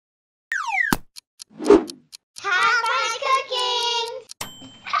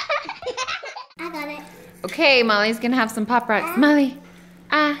Okay, Molly's gonna have some Pop Rocks. Molly,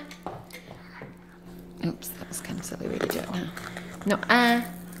 Oops, that was kind of silly way to do it now. No,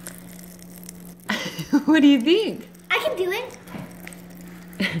 What do you think? I can do it.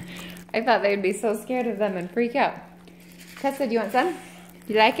 I thought they'd be so scared of them and freak out. Tessa, do you want some?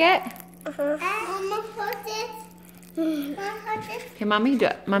 You like it? Mama, hold it. Okay, Mommy do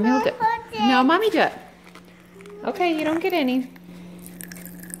it. Mommy will do it. No, Mommy do it. Okay, you don't get any.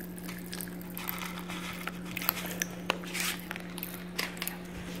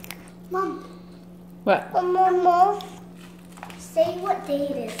 Mom. What? Mama, say what day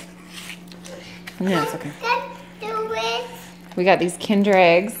it is. No, it's okay. Let's do it. We got these Kinder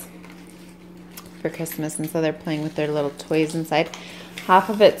eggs for Christmas, and so they're playing with their little toys inside. Half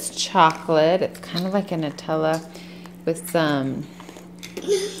of it's chocolate. It's kind of like a Nutella with some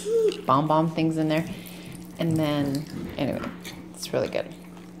bomb things in there. And then, anyway, it's really good.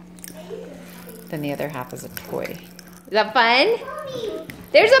 Then the other half is a toy. Is that fun? Mommy.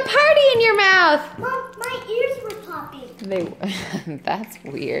 There's a party in your mouth. Mom, my ears were popping. That's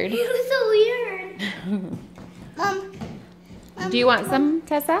weird. It was so weird. Mom. Do you want some,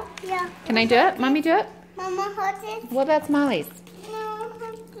 Tessa? Yeah. Can I do it? Mommy do it? Mama, hold it. What about Molly's? No,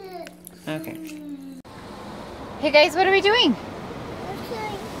 hold it. Okay. Hey guys, what are we doing?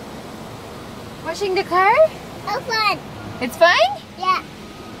 Okay. Washing the car? So fun. It's fun? Yeah.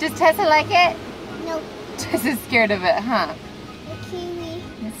 Does Tessa like it? No. Tessa's scared of it, huh? The kiwi.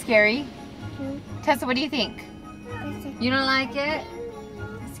 It's scary. Hmm. Tessa, what do you think? You don't like it?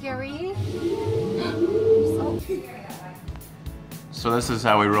 It's scary? So this is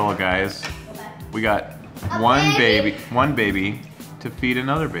how we roll, guys. We got one baby to feed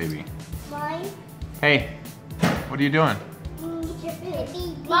another baby. Mine. Hey, what are you doing?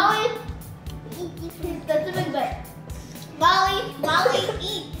 Molly. That's a big butt. Molly,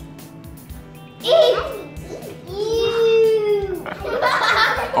 eat. Eat. Ew.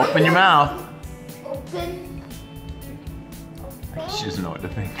 Open your mouth. Open. She doesn't know what to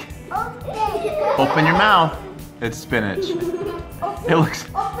think. Open. Open your mouth. It's spinach. It looks.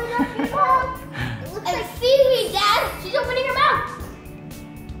 Open up your mouth. It looks like seaweed, Dad. She's opening her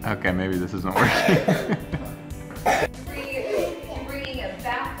mouth. Okay, maybe this isn't working. Bringing it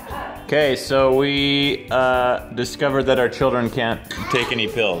back up. Okay, so we discovered that our children can't take any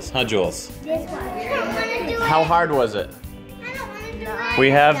pills, huh, Jules? This one. I don't want to do it. How hard was it? I don't want to do it.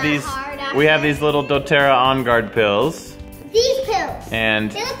 We have these little doTERRA On Guard pills, These pills.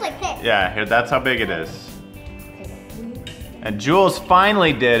 and They look like this. yeah, here, that's how big it is. And Jules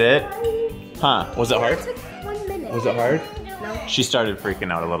finally did it. Huh, was it hard? 1 minute. Was it hard? No. She started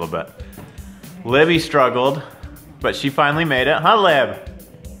freaking out a little bit. Libby struggled, but she finally made it. Huh, Lib?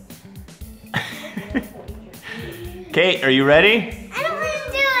 Kate, are you ready? I don't want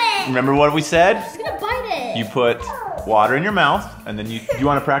to do it. Remember what we said? I'm just going to bite it. You put water in your mouth, and then you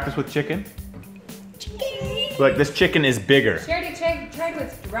want to practice with chicken? Like, this chicken is bigger. She already tried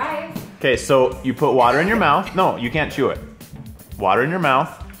with rice. Okay, so you put water in your mouth. No, you can't chew it. Water in your mouth,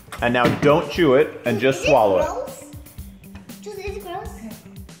 and now don't chew it, and just swallow it. Is it gross?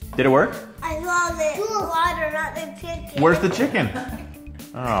 Did it work? I love it. Water, not the chicken. Where's the chicken?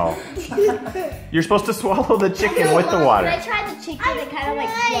 Oh. You're supposed to swallow the chicken with the water. When I tried the chicken, it kind of like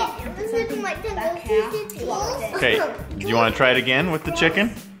flopped. This is my Okay, do you want to try it again with the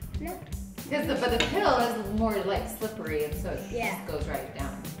chicken? But the pill is more like slippery, and so it Yeah. just goes right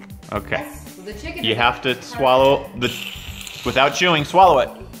down. Okay. So the chicken. You have to swallow without chewing, swallow it.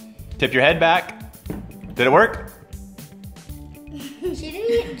 Tip your head back. Did it work? She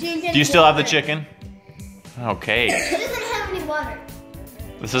didn't Do you still have the chicken? Okay. She doesn't have any water.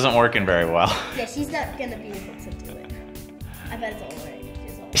 This isn't working very well. Yeah, she's not gonna be able to do it. I bet it's all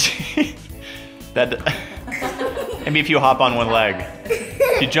right. That maybe if you hop on one leg.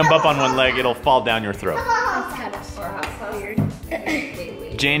 If you jump up on one leg, it'll fall down your throat. That's kind of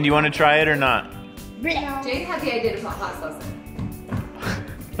weird. Jane, do you want to try it or not? Jane had the idea to put hot sauce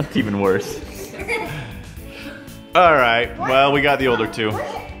in. That's even worse. All right. Well, we got the older two.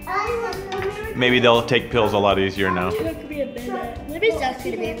 Maybe they'll take pills a lot easier now. Libby's not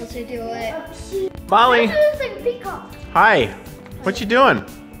gonna be able to do it. Molly. Hi. What you doing?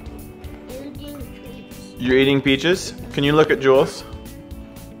 You're eating peaches? Can you look at Jules?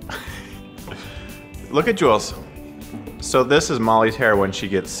 Look at Jules. So this is Molly's hair when she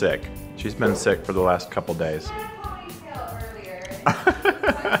gets sick. She's been sick for the last couple days.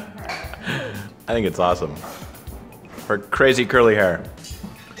 I think it's awesome. Her crazy curly hair.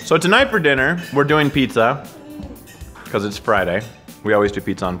 So tonight for dinner, we're doing pizza. Because it's Friday. We always do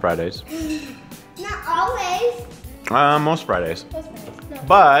pizza on Fridays. Not always. Most Fridays.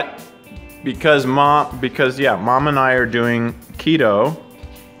 But because mom and I are doing keto.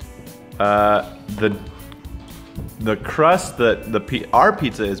 The crust that our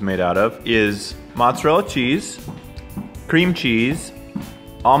pizza is made out of is mozzarella cheese, cream cheese,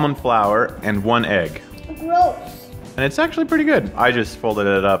 almond flour, and 1 egg. Gross. And it's actually pretty good. I just folded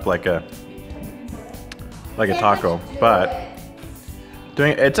it up like a taco, but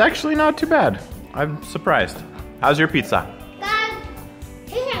it's actually not too bad. I'm surprised. How's your pizza? Guys,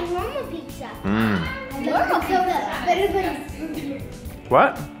 it's a normal pizza. Mmm. Normal pizza.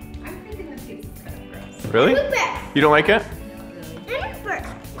 What? I'm thinking the pizza's kind of gross. Really? You don't like it?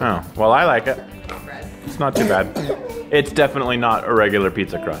 Oh, well, I like it. It's not too bad. It's definitely not a regular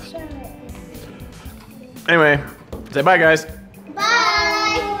pizza crust. Anyway, say bye, guys.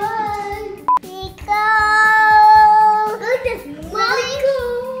 Bye. Nico. Look at this. Molly.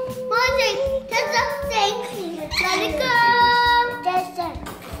 Tessa, thanks. Let it go. Tessa,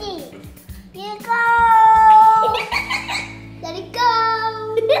 see. Nico. Let it go.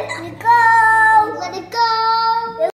 Nico.